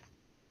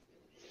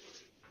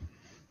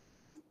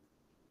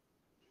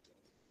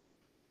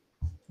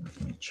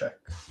 Let me check.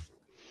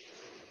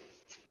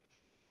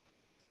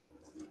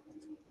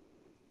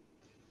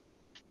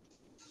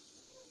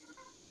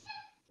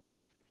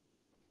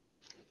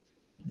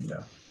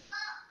 Yeah.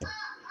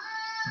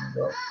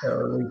 A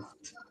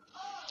rift.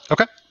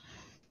 Okay.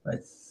 I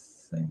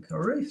think a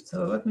rift.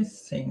 Let me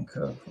think.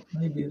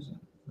 Maybe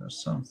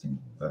there's something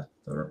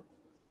better.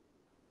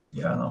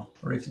 Yeah, no,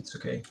 rift. It's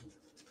okay.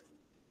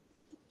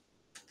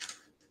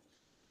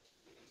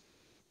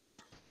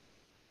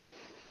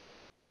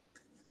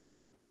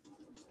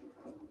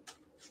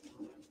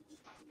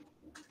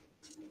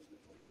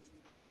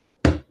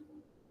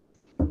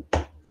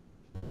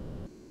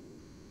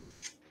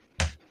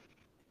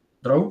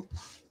 Draw.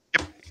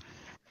 Yep.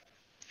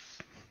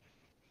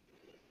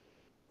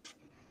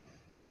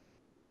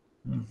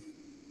 Hmm.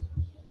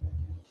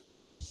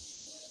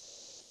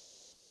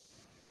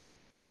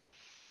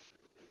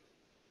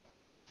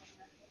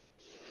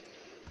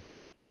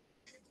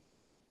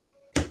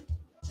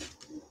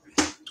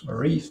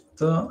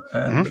 Rift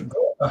and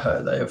go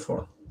ahead. I have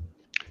 4.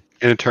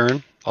 In a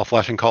turn, I'll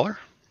flash and color.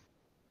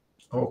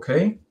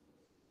 Okay.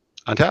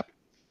 Untap.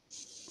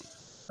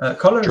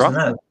 Color is Draw.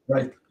 net,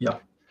 right? Yeah.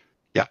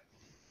 Yeah.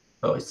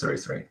 Oh, it's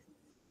 3/3.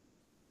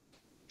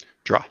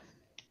 Draw.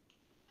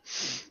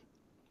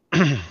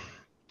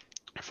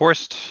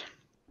 Forest.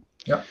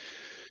 Yeah.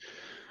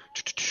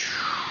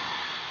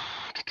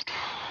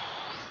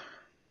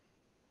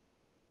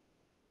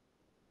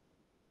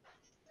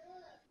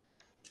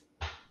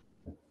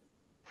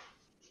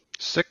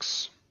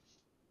 Six.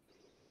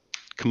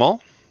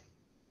 Kamal.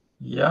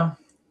 Yeah.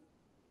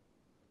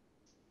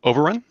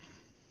 Overrun.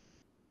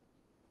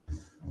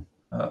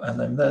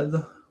 And I'm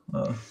dead.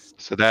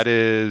 So that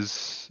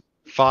is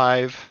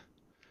 5,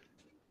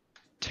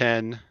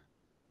 10,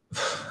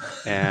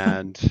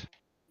 and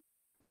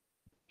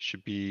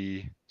should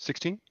be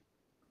 16.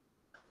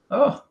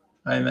 Oh,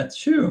 I'm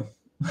at you.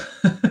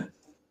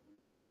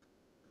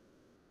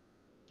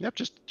 Yep,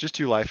 just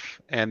 2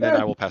 life, and then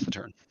Yeah. I will pass the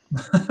turn.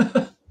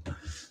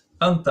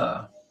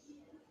 Anta.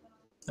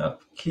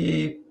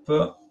 Upkeep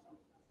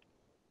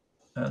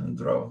and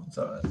draw.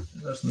 So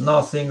there's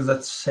nothing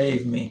that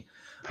save me.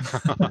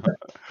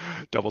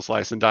 Double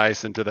slice and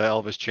dice into the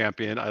Elvis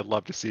champion. I'd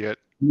love to see it.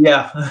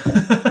 Yeah.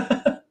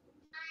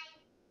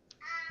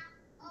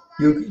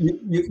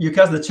 you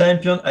cast the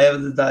champion. I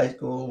have the dice.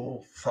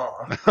 Oh,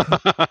 fuck.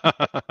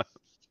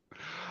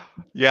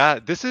 Yeah,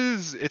 it's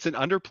an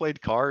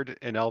underplayed card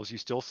in Elves. You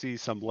still see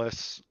some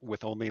lists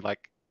with only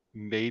like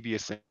maybe a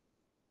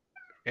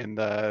in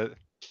the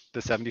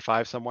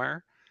 75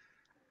 somewhere,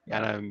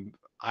 Yeah. and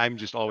I'm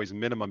just always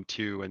minimum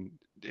 2, and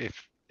if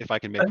I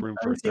can make I'm, room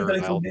for I'm a thinking a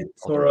third, little I'll bit do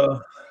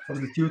it. for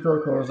the tutor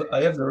because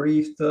I have the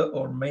rift,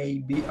 or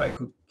maybe I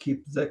could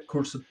keep the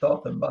cursed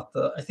totem, but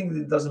I think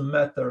it doesn't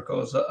matter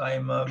because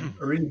I'm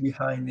really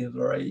behind in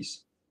the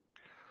race.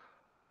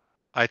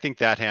 I think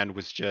that hand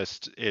was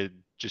just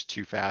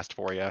too fast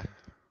for you.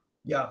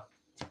 Yeah.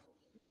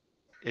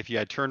 If you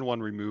had turn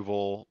 1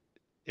 removal,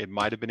 it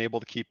might have been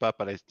able to keep up,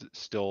 but I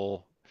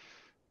still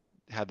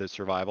had the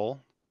survival.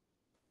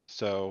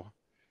 So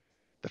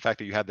the fact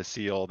that you had the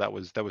seal, that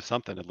was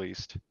something at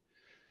least.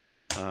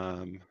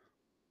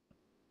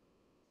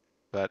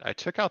 But I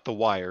took out the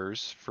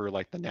wires for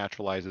like the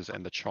naturalizes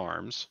and the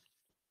charms.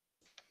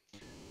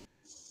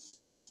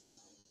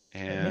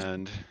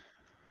 And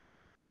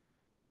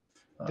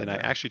then I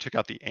Yeah. actually took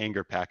out the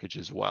anger package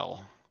as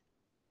well.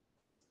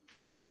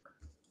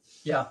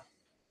 Yeah.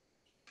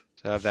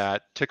 So I have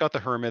that. Took out the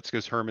hermits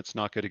because hermit's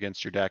not good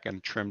against your deck,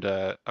 and trimmed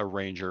a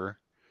ranger.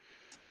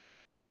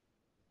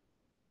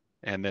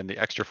 And then the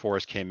extra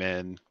forest came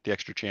in, the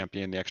extra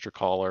champion, the extra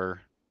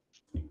caller.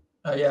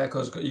 Yeah,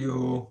 because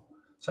you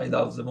side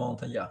out the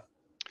mountain. Yeah.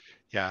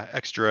 Yeah,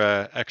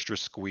 extra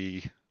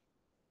squee.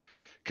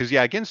 Because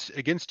yeah,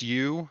 against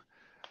you,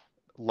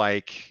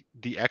 like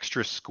the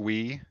extra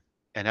squee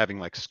and having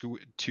like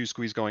 2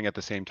 squeeze going at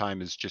the same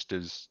time is just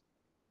as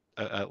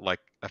like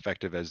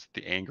effective as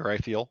the anger, I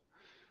feel.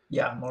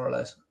 Yeah, more or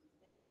less.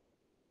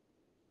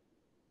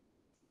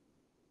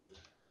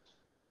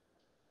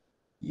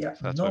 Yeah. So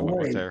that's what No I went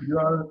with way. there. You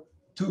are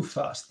too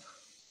fast.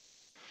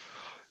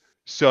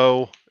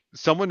 So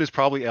someone is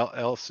probably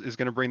else is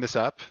going to bring this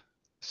up.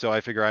 So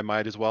I figure I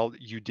might as well.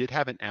 You did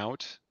have an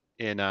out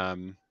in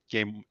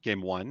game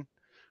 1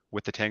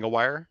 with the Tangle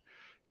Wire,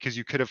 because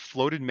you could have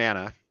floated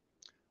mana,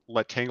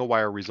 let Tangle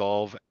Wire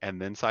resolve,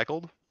 and then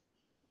cycled,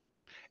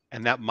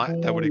 and that would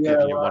Oh, have yeah,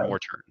 given you one right. more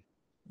turn.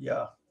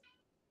 Yeah.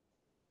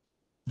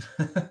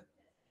 But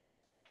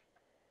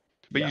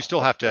Yeah. you still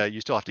have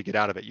to get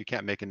out of it. You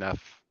can't make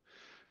enough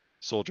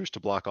soldiers to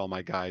block all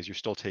my guys. You're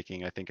still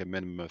taking, I think, a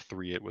minimum of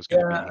 3 it was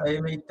going to Yeah, be.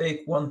 I may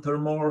take one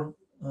turn more.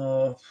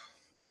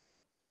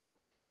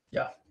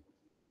 Yeah.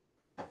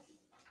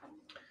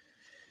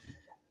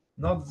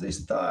 Not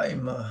this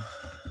time.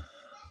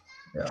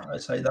 Yeah, I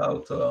side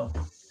out.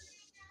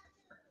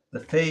 the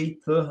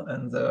Fate,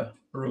 and the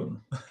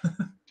Rune. 3,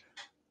 4,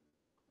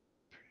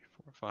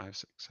 5,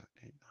 6, 7,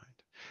 8, 9.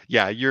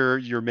 Yeah,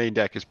 your main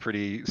deck is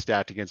pretty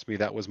stacked against me.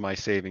 That was my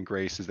saving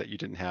grace, is that you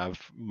didn't have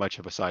much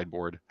of a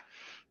sideboard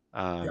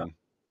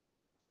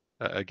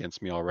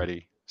against me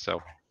already.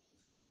 So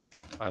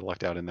I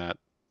lucked out in that.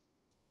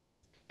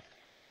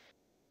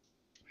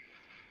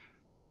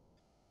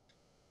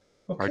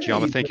 Okay. All right,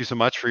 Giamma, thank you so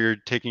much for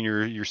taking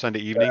your Sunday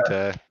evening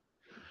to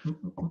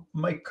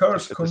my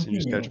curse fit this in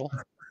your continue. schedule.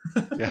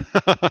 Yeah.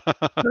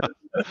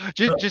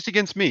 just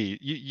against me.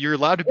 You're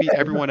allowed to beat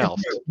everyone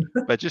else,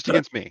 but just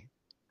against me.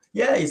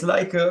 Yeah, it's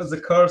like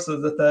the curse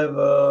that I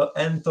have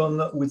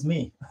Anton with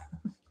me.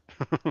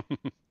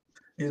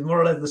 It's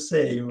more or less the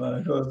same,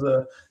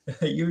 because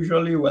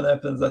usually when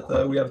happens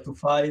that we have to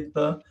fight,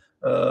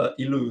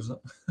 he lose.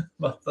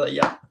 But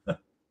yeah,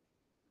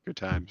 Good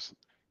times.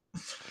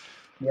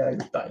 yeah,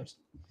 good times.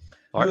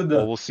 All right. Good.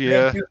 Well, we'll see you.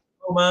 Thank you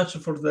so much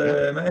for Yeah.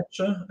 the match,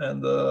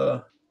 and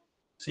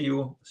see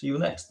you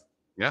next.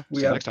 Yeah. We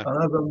See you have next time.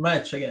 another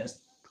match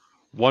against.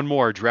 One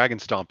more Dragon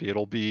Stompy.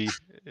 It'll be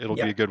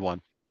Yeah. a good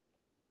one.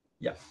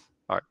 Yeah.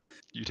 All right.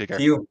 You take care.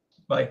 See you.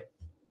 Bye.